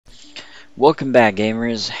Welcome back,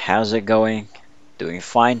 gamers. How's it going? Doing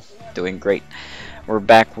fine? Doing great. We're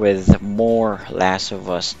back with more Last of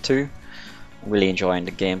Us 2. Really enjoying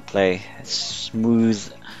the gameplay. It's smooth.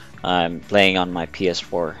 I'm playing on my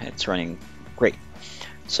PS4. It's running great.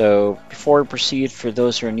 So, before we proceed, for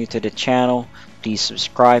those who are new to the channel, please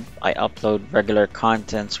subscribe. I upload regular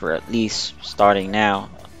contents. We're at least starting now.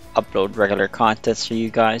 Upload regular contents for you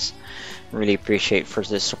guys. Really appreciate for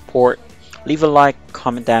the support. Leave a like,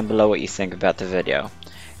 comment down below what you think about the video.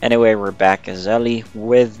 Anyway, we're back as Ellie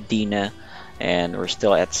with Dina, and we're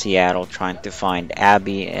still at Seattle trying to find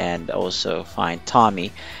Abby and also find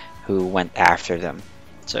Tommy, who went after them.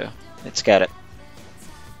 So, let's get it.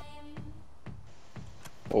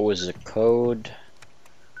 What was the code?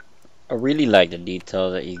 I really like the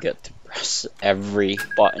detail that you get to press every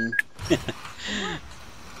button.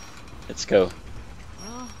 Let's go.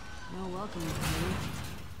 Well, no welcome for me.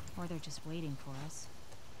 Or they're just waiting for us.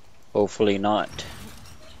 Hopefully not.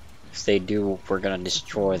 If they do, we're gonna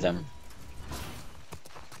destroy them.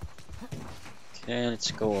 Okay,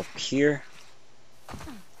 let's go up here.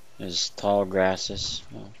 There's tall grasses.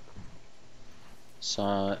 Oh.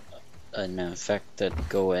 Saw an infected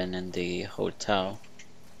go in the hotel.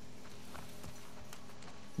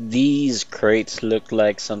 These crates look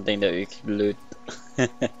like something that we could loot.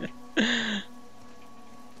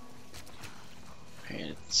 Okay,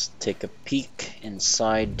 let's take a peek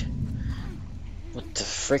inside. What the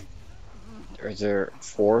frick? Are there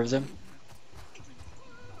 4 of them?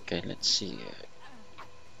 Okay, let's see.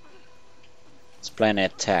 Let's plan an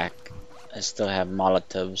attack. I still have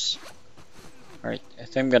Molotovs. Alright, I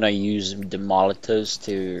think I'm gonna use the Molotovs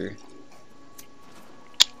to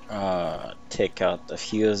take out a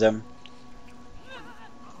few of them.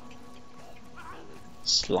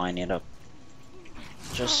 Let's line it up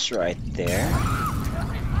just right there.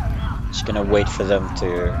 Just gonna wait for them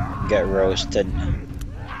to get roasted.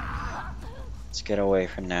 Let's get away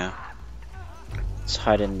from now. Let's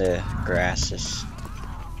hide in the grasses.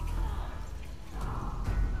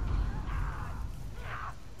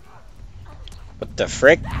 What the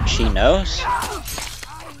frick? She knows?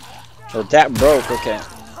 Oh, that broke. Okay.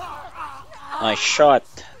 Nice shot.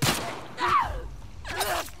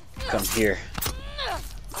 Come here.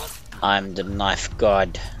 I'm the knife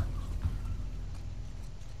god.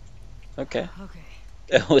 Okay.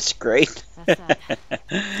 That was great. That's that.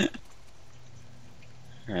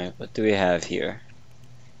 Alright, what do we have here?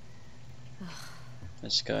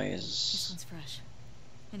 This guy This is... one's fresh.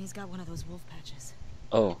 And he's got one of those wolf patches.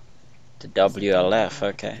 Oh, the WLF,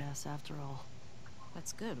 okay. Yes, after all.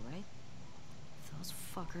 That's good, right? If those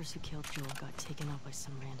fuckers who killed Joel got taken out by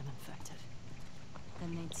some random infected,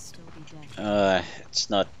 then they'd still be dead. It's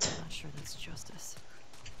not... Not sure that's justice.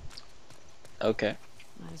 Okay.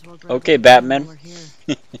 Might as well grab Okay, the gun Batman. while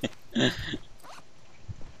we're here.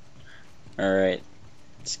 Alright,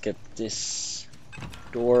 let's get this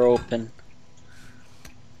door open.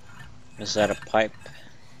 Is that a pipe?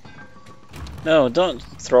 No, don't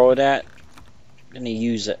throw that. I'm gonna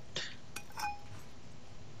use it.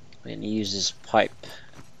 I'm gonna use this pipe.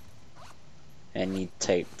 I need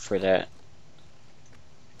tape for that.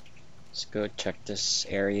 Let's go check this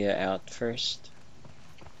area out first.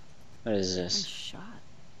 What is Been this? shot.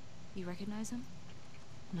 You recognize him?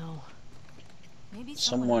 No. Maybe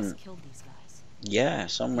Someone- else killed these guys. Yeah, The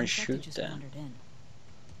someone infected shoot just them. wandered in.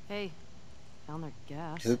 Hey, found their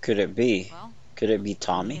gas. Who could it be? Well, Could it be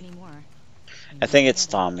don't need Tommy? any more. I think it's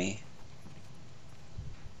Tommy.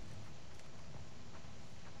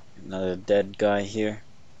 Another dead guy here.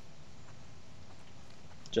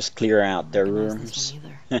 Just clear out their rooms.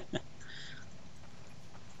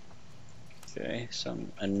 Okay,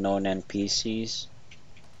 some unknown NPCs.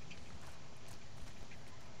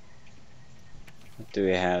 What do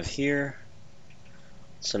we have here?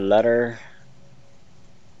 It's a letter.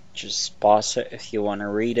 Just pause it if you want to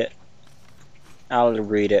read it. I'll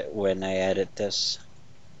read it when I edit this.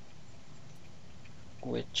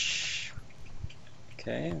 Which...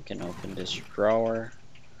 Okay, we can open this drawer.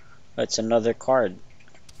 Oh, it's another card.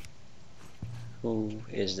 Who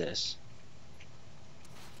is this?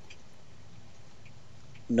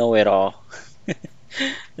 Know it all.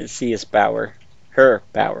 Let's see his power. Her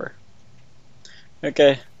power.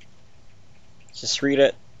 Okay. Just read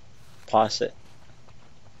it. Pause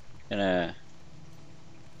it.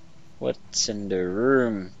 What's in the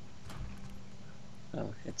room?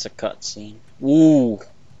 Oh, it's a cutscene. Ooh.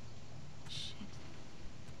 Shit.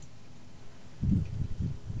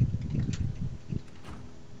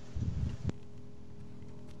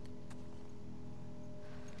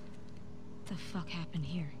 The fuck happened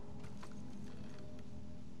here?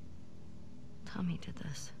 Tommy did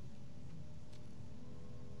this.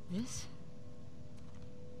 This?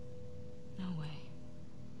 No way.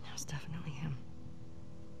 That was definitely him.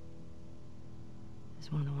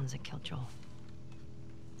 He's one of the ones that killed Joel.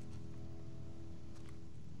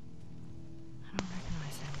 I don't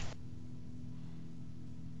recognize him.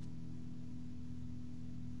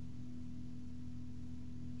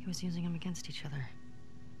 He was using them against each other.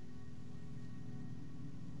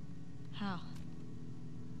 How?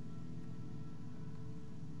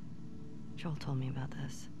 Joel told me about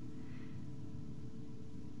this.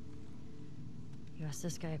 You ask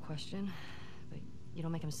this guy a question, but you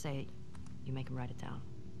don't make him say it. You make him write it down.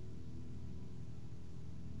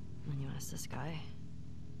 And then you ask this guy,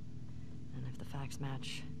 and if the facts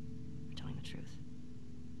match, you're telling the truth.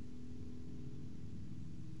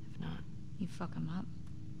 If not, you fuck him up.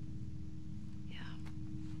 Yeah.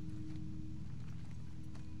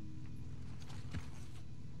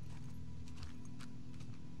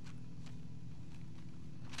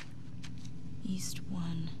 East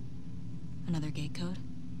 1. Another gate code?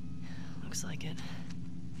 Looks like it.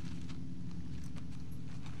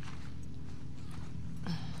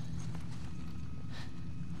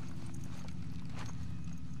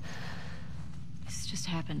 This just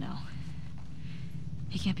happened now.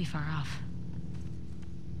 He can't be far off.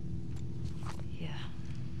 Yeah.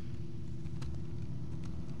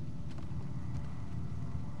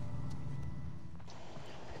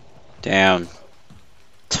 Damn.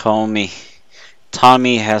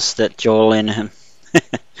 Tommy has that Joel in him.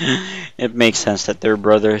 It makes sense that they're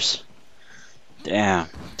brothers. Damn,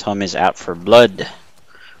 Tommy's out for blood.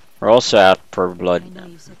 We're also out for blood.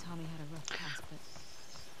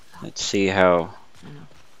 Let's see how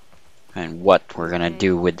and what we're gonna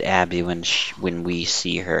do with Abby when we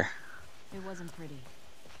see her. It wasn't pretty.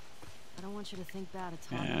 I don't want you to think bad of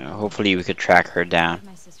Tommy. Hopefully we could track her down.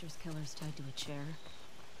 My sister's killer's tied to a chair.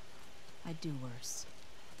 I'd do worse.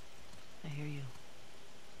 I hear you.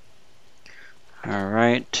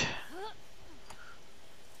 Alright.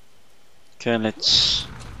 Okay, let's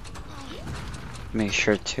make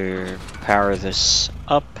sure to power this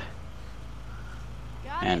up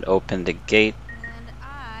and open the gate. And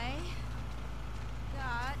I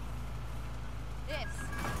got this.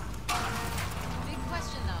 Big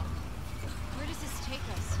question though. Where does this take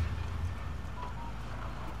us?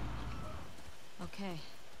 Okay.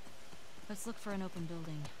 Let's look for an open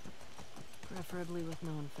building. Preferably with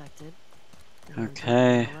no infected.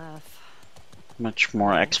 Okay. Much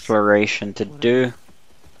more exploration to do.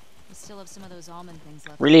 Still have some of those almond things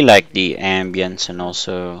left. Really like the ambience and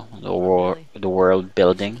also the world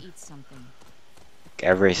building.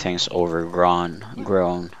 Everything's overgrown.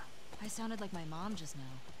 I sounded like my mom just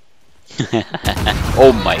now.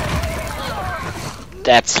 Oh my!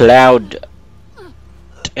 That's loud.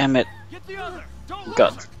 Damn it!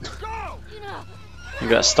 You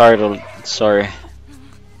got startled. Sorry.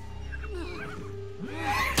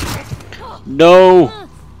 No!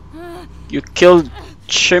 You killed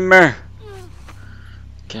Shimmer!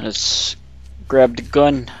 Okay, let's grab the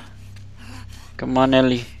gun. Come on,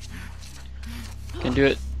 Ellie. You can do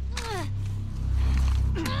it.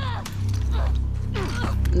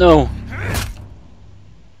 No!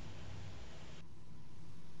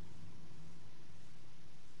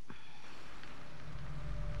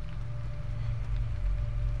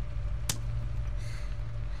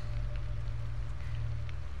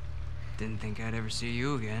 Didn't think I'd ever see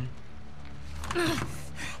you again.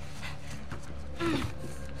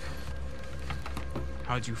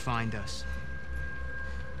 How'd you find us?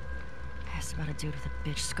 I asked about a dude with a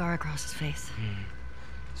bitch scar across his face.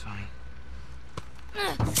 It's fine.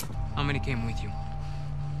 How many came with you?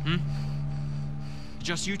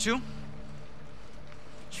 Just you two?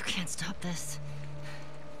 You can't stop this.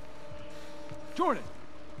 Jordan!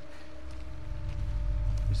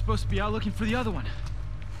 You're supposed to be out looking for the other one.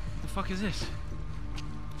 What the fuck is this?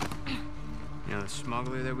 You know the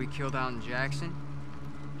smuggler that we killed out in Jackson?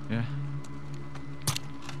 Yeah?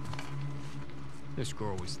 This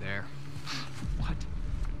girl was there. What?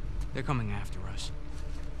 They're coming after us.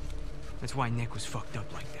 That's why Nick was fucked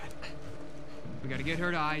up like that. We gotta get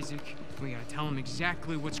her to Isaac, and we gotta tell him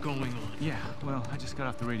exactly what's going on. Yeah, well, I just got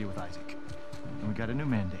off the radio with Isaac. And we got a new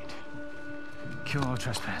mandate. Kill all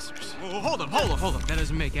trespassers. Oh, hold up. That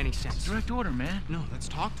doesn't make any sense. Direct order, man. No, let's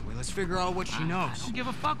talk to her. Let's figure out what she knows. I don't give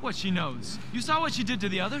a fuck what she knows. You saw what she did to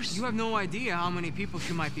the others? You have no idea how many people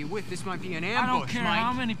she might be with. This might be an ambush, I don't care Mike.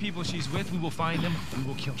 how many people she's with. We will find them. We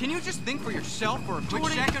will kill them. Can you just think for yourself for a quick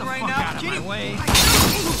Jordan, second get the right fuck now? out of my way.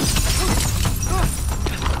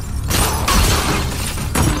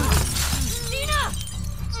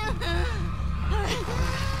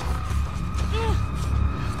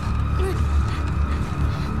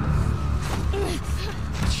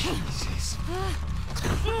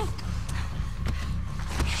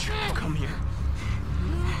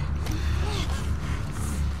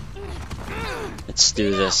 Let's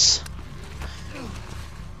do this.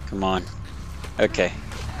 Come on. Okay.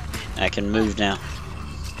 I can move now.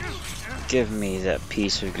 Give me that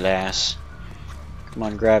piece of glass. Come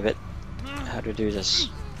on, grab it. How to do this?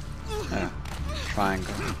 Oh,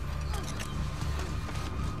 triangle.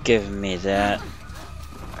 Give me that.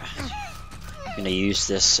 I'm gonna use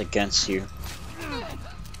this against you.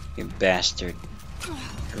 You bastard.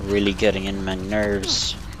 You're really getting in my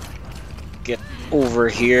nerves. Get over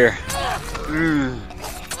here.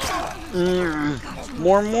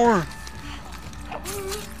 More.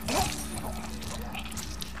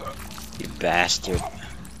 You bastard.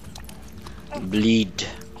 Bleed.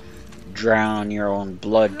 Drown your own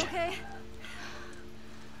blood. Okay.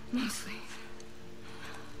 Mostly.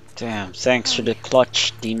 Damn, thanks for the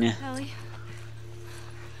clutch, Dina. Ellie,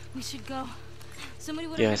 we should go. Somebody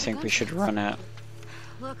would Yeah, I think we should run out.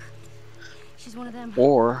 Look, she's one of them.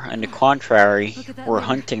 Or, on the contrary, Look at that we're lady.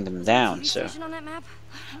 hunting them Was there a down, TV so. station on that map?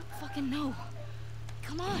 I don't fucking know.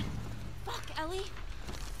 Come on. Fuck, Ellie.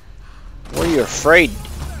 What are you afraid?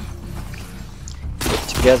 Get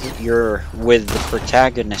together, you're with the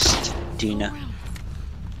protagonist, Dina.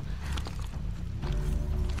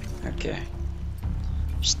 Okay.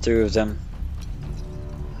 There's two of them.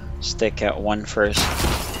 Let's take out one first.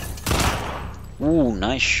 Ooh,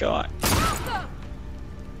 nice shot. I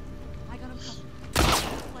got him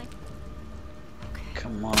covered.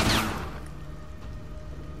 Come on.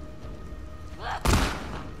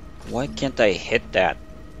 Why can't I hit that?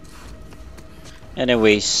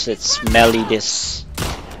 Anyways, let's melee this.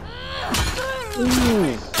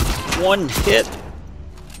 Ooh, one hit.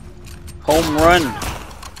 Home run.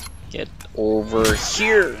 Get over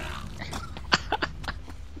here.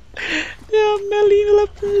 Yeah, melee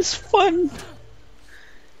weapon is fun.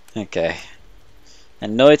 Okay. I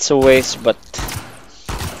know it's a waste, but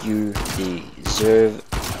you deserve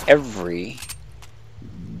every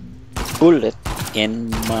bullet in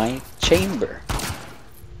my chamber.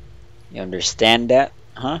 You understand that,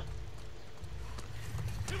 huh?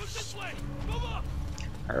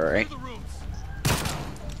 Alright.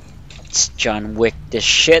 Let's John Wick this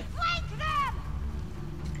shit.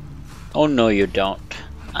 Oh no you don't.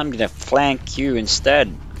 I'm gonna flank you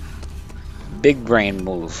instead. Big brain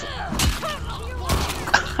move.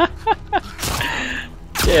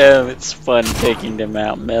 Damn, it's fun taking them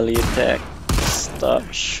out. Melee attack.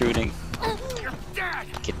 Stop shooting.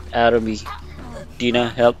 Get out of me. Dina,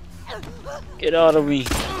 help. Get out of me.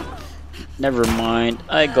 Never mind.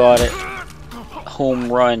 I got it.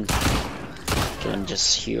 Home run. Can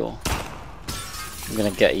just heal. I'm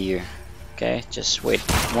gonna get you. Okay, just wait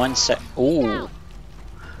 1 sec. Ooh.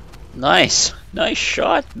 Nice. Nice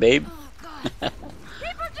shot, babe.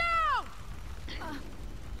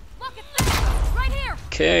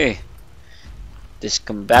 Okay.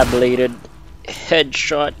 Discombobulated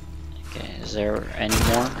headshot. Okay, is there any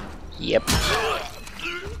more? Yep.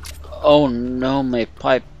 Oh no, my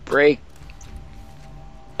pipe break.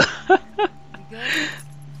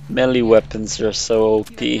 Melee weapons are so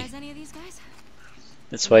OP.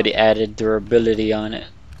 That's why they added durability on it.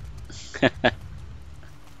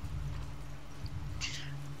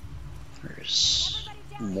 There's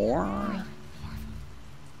more.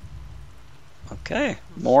 Okay,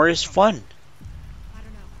 more is fun.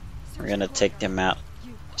 We're gonna take them out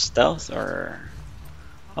stealth, or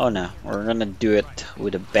oh no, we're gonna do it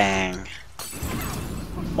with a bang.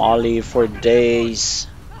 Molly for days.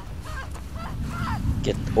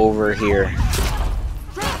 Get over here.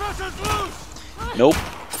 Nope.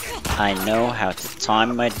 I know how to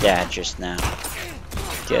time my dad just now.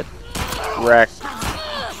 Get wrecked.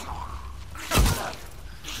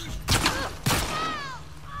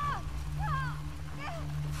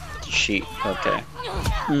 Sheet. Okay.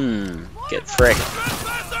 Get fricked.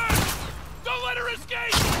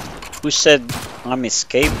 Who said I'm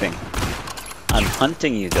escaping? I'm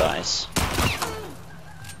hunting you guys.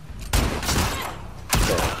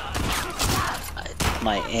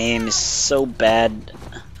 My aim is so bad.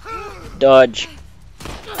 Dodge.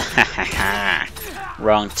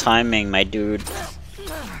 Wrong timing, my dude.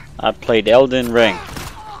 I played Elden Ring.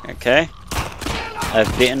 Okay?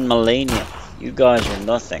 I've beaten Millennium. You guys are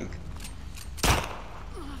nothing.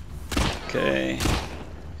 Okay.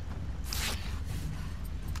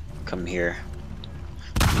 Come here.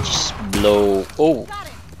 Just blow. Oh!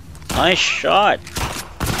 Nice shot!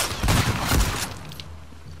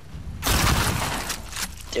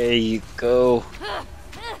 There you go.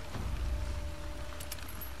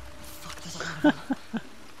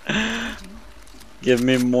 Give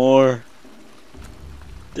me more.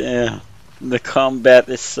 Damn. The combat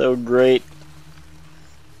is so great.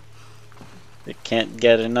 They can't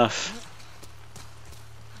get enough.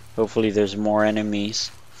 Hopefully there's more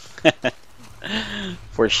enemies.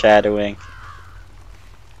 Foreshadowing.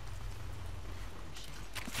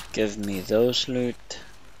 Give me those loot.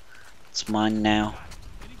 It's mine now.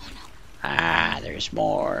 Ah, there's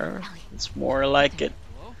more. It's more like it.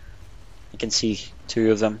 I can see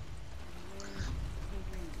 2 of them.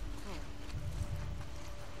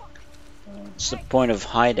 What's the point of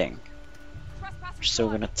hiding? We're still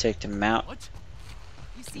gonna take them out.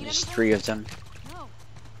 There's 3 of them.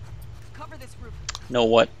 You know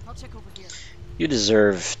what? You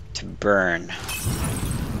deserve to burn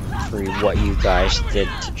for what you guys did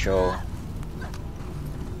to Joe.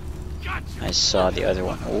 I saw the other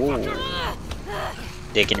one. Oh,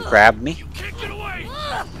 they can grab me?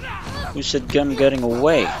 Who said I'm getting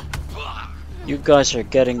away? You guys are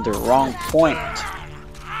getting the wrong point.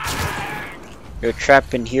 You're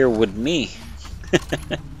trapped in here with me.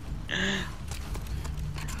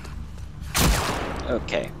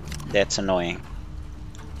 Okay, that's annoying.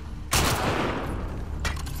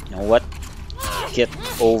 You know what? Get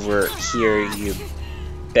over here, you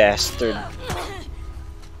bastard.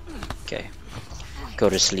 Okay, go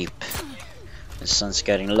to sleep. The sun's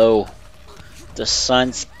getting low. The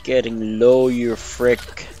sun's getting low, you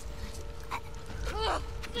frick.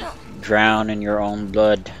 Drown in your own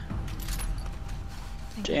blood.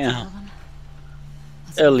 Damn.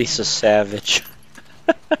 Ellie's a savage.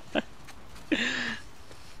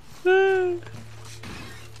 You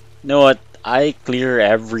know what? I clear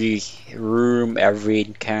every room, every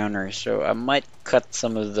encounter, so I might cut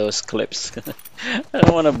some of those clips. I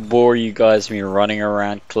don't want to bore you guys me running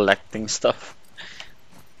around collecting stuff.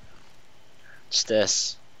 What's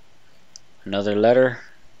this? Another letter?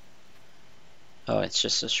 Oh, it's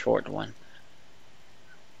just a short one.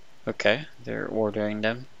 Okay, they're ordering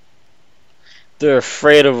them. They're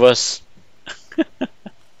afraid of us.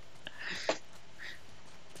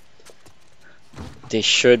 They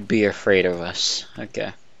should be afraid of us.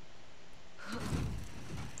 Okay.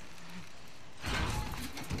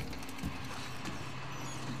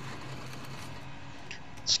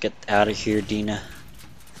 Let's get out of here, Dina.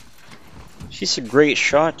 She's a great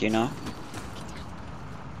shot, you know.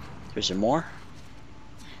 There's more?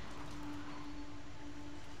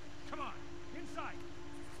 Come on, inside.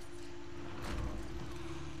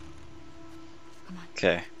 Come on.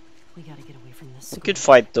 Okay. We gotta get away from this. We could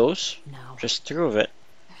fight those. No. Just 2 of it.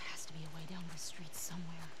 There has to be a way down the street somewhere.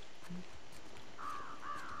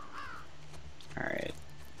 Alright.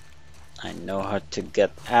 I know how to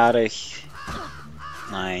get out of here.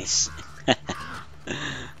 Nice. Let's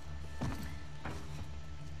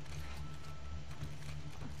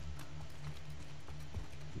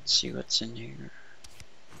see what's in here.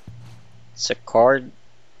 It's a card.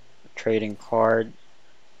 A trading card.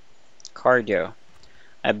 Cardio.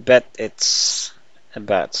 I bet it's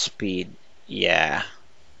about speed. Yeah.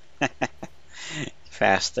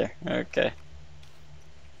 Faster. Okay.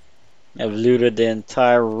 I've looted the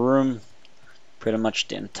entire room. Pretty much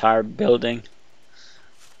the entire building.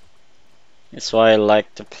 That's why I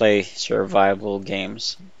like to play survival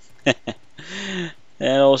games.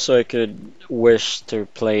 And also I could wish to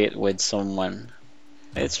play it with someone.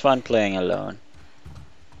 It's fun playing alone.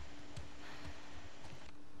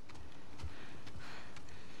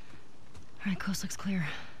 Alright, coast looks clear.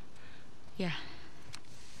 Yeah.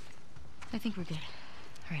 I think we're good.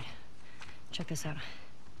 Alright. Check this out.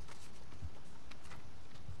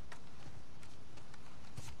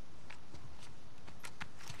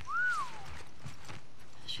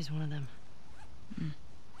 She's one of them.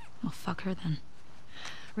 Well, fuck her then.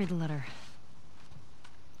 Read the letter.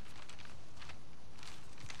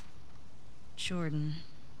 Jordan.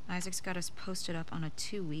 Isaac's got us posted up on a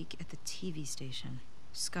 2-week at the TV station.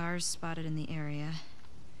 Scars spotted in the area.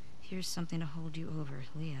 Here's something to hold you over,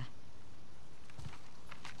 Leah.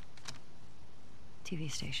 TV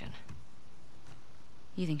station.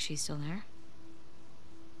 You think she's still there?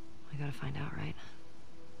 We gotta find out, right?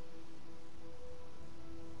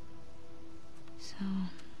 So...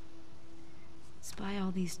 spy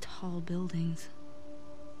all these tall buildings.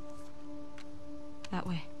 That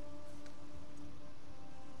way.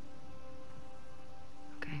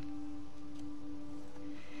 Okay.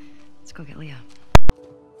 Let's go get Leah.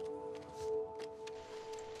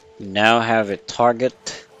 We now have a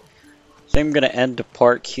target. I think I'm gonna end the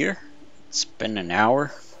part here. It's been an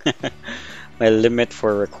hour. My limit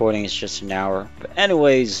for recording is just an hour. But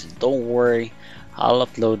anyways, don't worry. I'll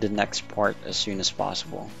upload the next part as soon as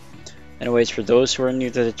possible. Anyways, for those who are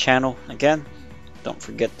new to the channel, again, don't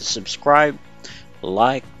forget to subscribe,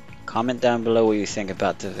 like, comment down below what you think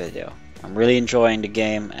about the video. I'm really enjoying the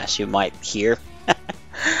game, as you might hear.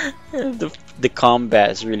 The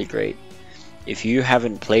combat is really great. If you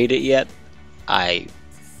haven't played it yet, I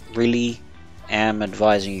really am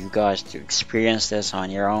advising you guys to experience this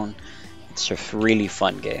on your own. It's a really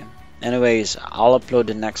fun game. Anyways, I'll upload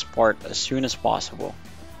the next part as soon as possible.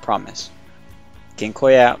 Promise. King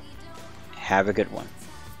Koy out. Have a good one.